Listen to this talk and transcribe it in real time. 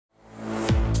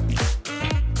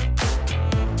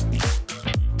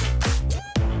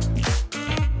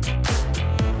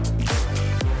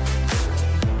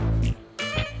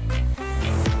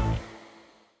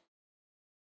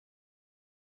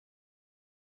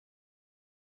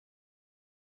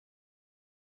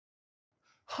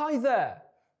Hi there,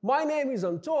 my name is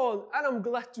Anton and I'm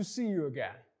glad to see you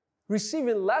again.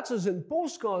 Receiving letters and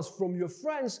postcards from your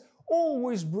friends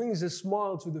always brings a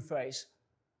smile to the face.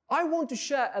 I want to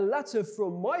share a letter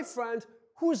from my friend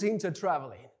who's into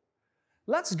traveling.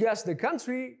 Let's guess the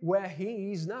country where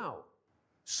he is now.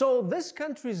 So this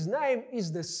country's name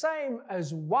is the same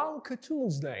as one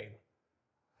cartoon's name.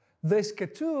 This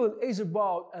cartoon is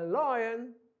about a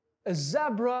lion, a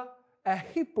zebra, a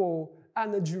hippo,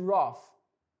 and a giraffe.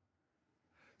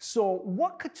 So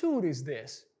what cartoon is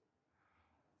this?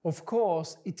 Of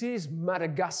course, it is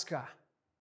Madagascar.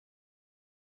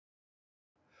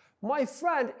 My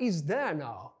friend is there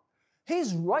now.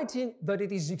 He's writing that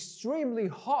it is extremely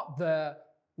hot there,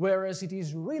 whereas it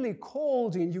is really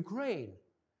cold in Ukraine.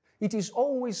 It is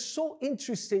always so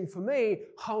interesting for me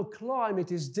how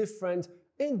climate is different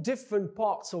in different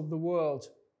parts of the world.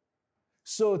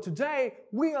 So today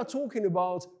we are talking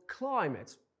about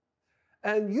climate.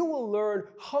 And you will learn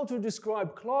how to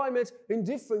describe climate in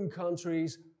different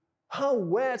countries, how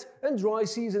wet and dry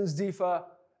seasons differ,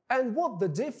 and what the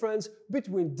difference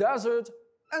between desert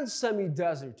and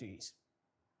semi-desert is.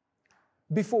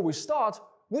 Before we start,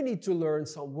 we need to learn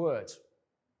some words.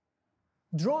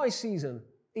 Dry season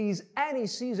is any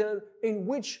season in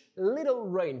which little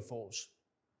rain falls.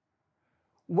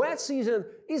 Wet season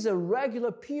is a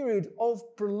regular period of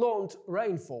prolonged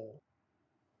rainfall.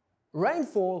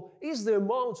 Rainfall is the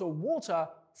amount of water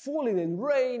falling in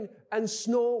rain and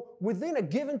snow within a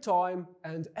given time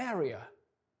and area.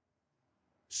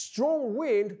 Strong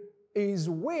wind is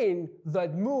wind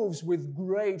that moves with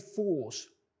great force.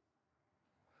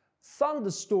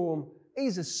 Thunderstorm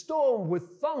is a storm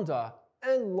with thunder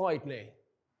and lightning.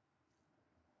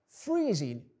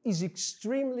 Freezing is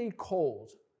extremely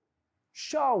cold.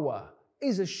 Shower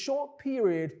is a short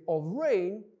period of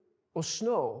rain or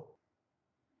snow.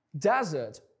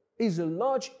 Desert is a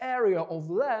large area of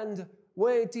land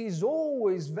where it is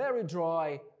always very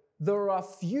dry, there are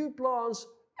few plants,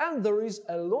 and there is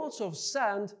a lot of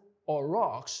sand or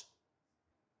rocks.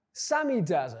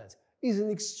 Semi-desert is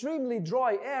an extremely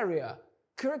dry area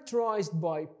characterized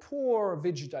by poor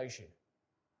vegetation.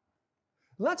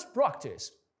 Let's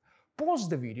practice. Pause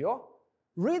the video,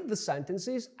 read the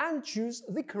sentences and choose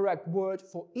the correct word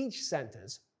for each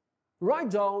sentence. Write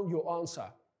down your answer.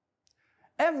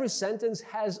 Every sentence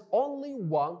has only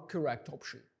one correct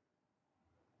option.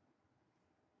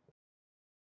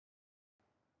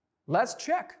 Let's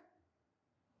check.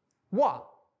 1.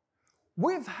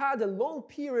 We've had a long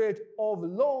period of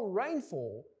low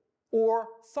rainfall or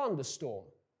thunderstorm.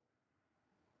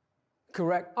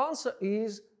 Correct answer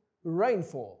is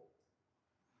rainfall.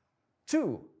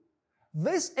 2.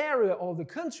 This area of the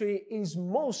country is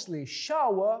mostly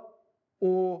shower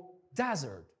or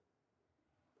desert.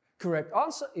 Correct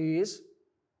answer is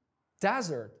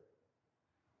desert.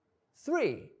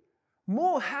 3.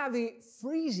 More heavy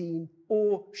freezing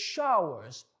or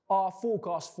showers are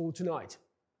forecast for tonight.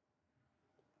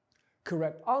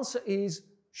 Correct answer is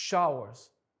showers.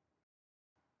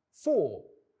 4.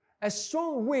 A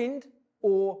strong wind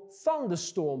or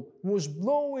thunderstorm was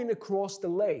blowing across the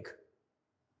lake.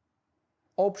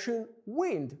 Option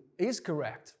wind is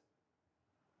correct.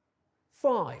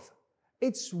 5.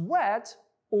 It's wet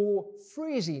or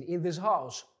freezing in this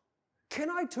house. Can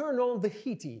I turn on the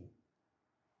heating?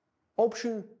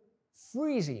 Option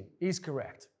freezing is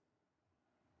correct.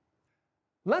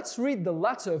 Let's read the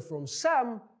letter from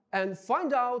Sam and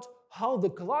find out how the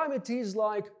climate is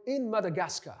like in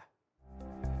Madagascar.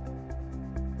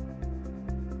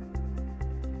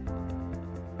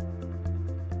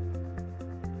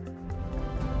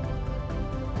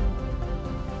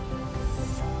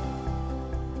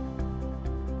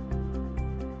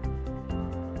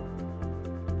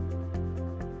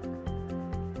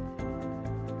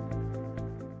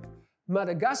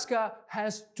 Madagascar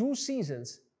has two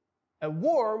seasons, a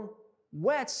warm,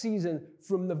 wet season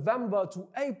from November to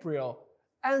April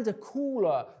and a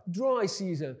cooler, dry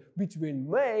season between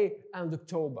May and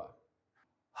October.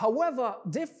 However,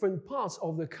 different parts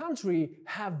of the country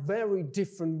have very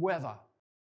different weather.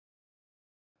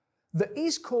 The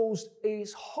East Coast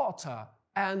is hotter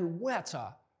and wetter,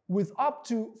 with up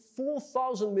to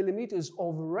 4,000 millimeters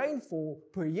of rainfall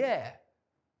per year.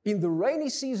 In the rainy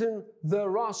season,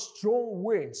 there are strong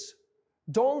winds.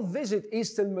 Don't visit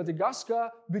eastern Madagascar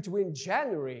between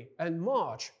January and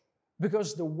March,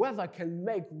 because the weather can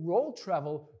make road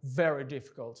travel very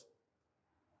difficult.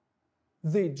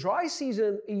 The dry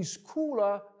season is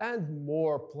cooler and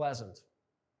more pleasant.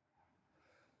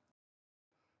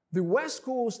 The west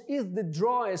coast is the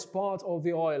driest part of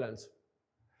the island.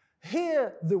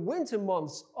 Here, the winter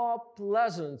months are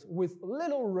pleasant with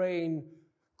little rain,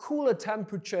 cooler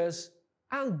temperatures,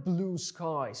 and blue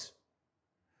skies.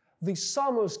 The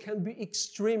summers can be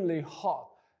extremely hot,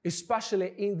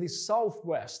 especially in the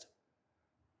southwest.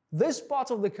 This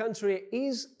part of the country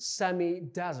is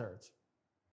semi-desert.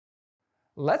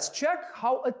 Let's check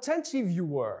how attentive you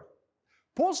were.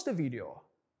 Pause the video,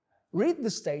 read the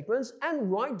statements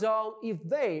and write down if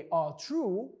they are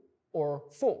true or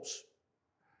false.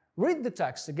 Read the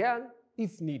text again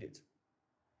if needed.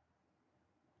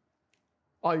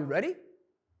 Are you ready?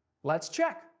 Let's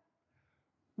check.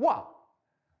 1.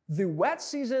 The wet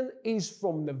season is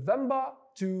from November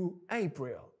to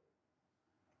April.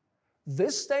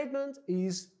 This statement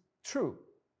is true.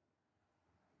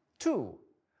 2.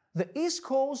 The East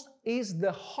Coast is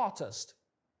the hottest.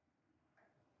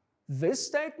 This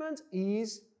statement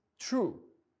is true.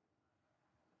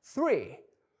 3.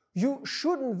 You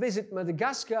shouldn't visit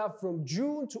Madagascar from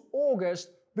June to August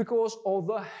because of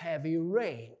the heavy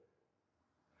rain.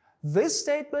 This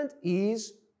statement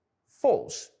is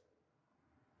false.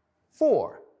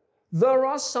 4. There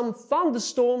are some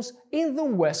thunderstorms in the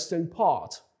western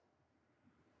part.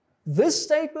 This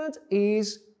statement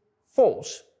is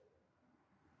false.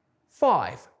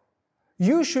 5.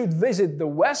 You should visit the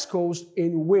West Coast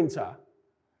in winter.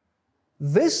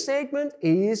 This statement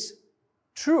is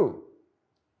true.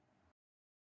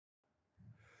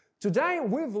 Today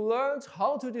we've learned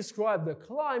how to describe the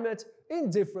climate in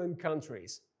different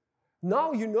countries.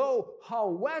 Now you know how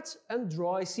wet and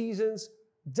dry seasons,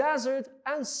 desert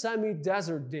and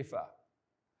semi-desert differ.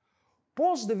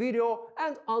 Pause the video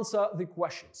and answer the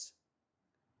questions.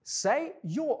 Say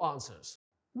your answers.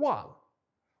 1.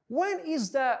 When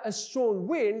is there a strong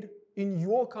wind in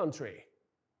your country?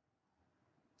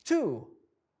 2.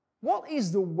 What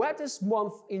is the wettest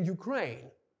month in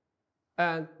Ukraine?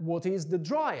 And what is the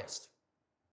driest?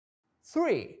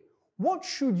 3. What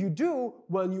should you do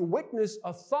when you witness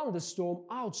a thunderstorm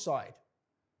outside?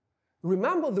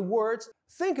 Remember the words,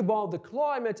 think about the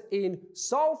climate in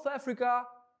South Africa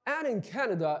and in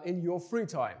Canada in your free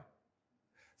time.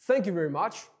 Thank you very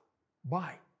much.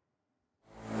 Bye.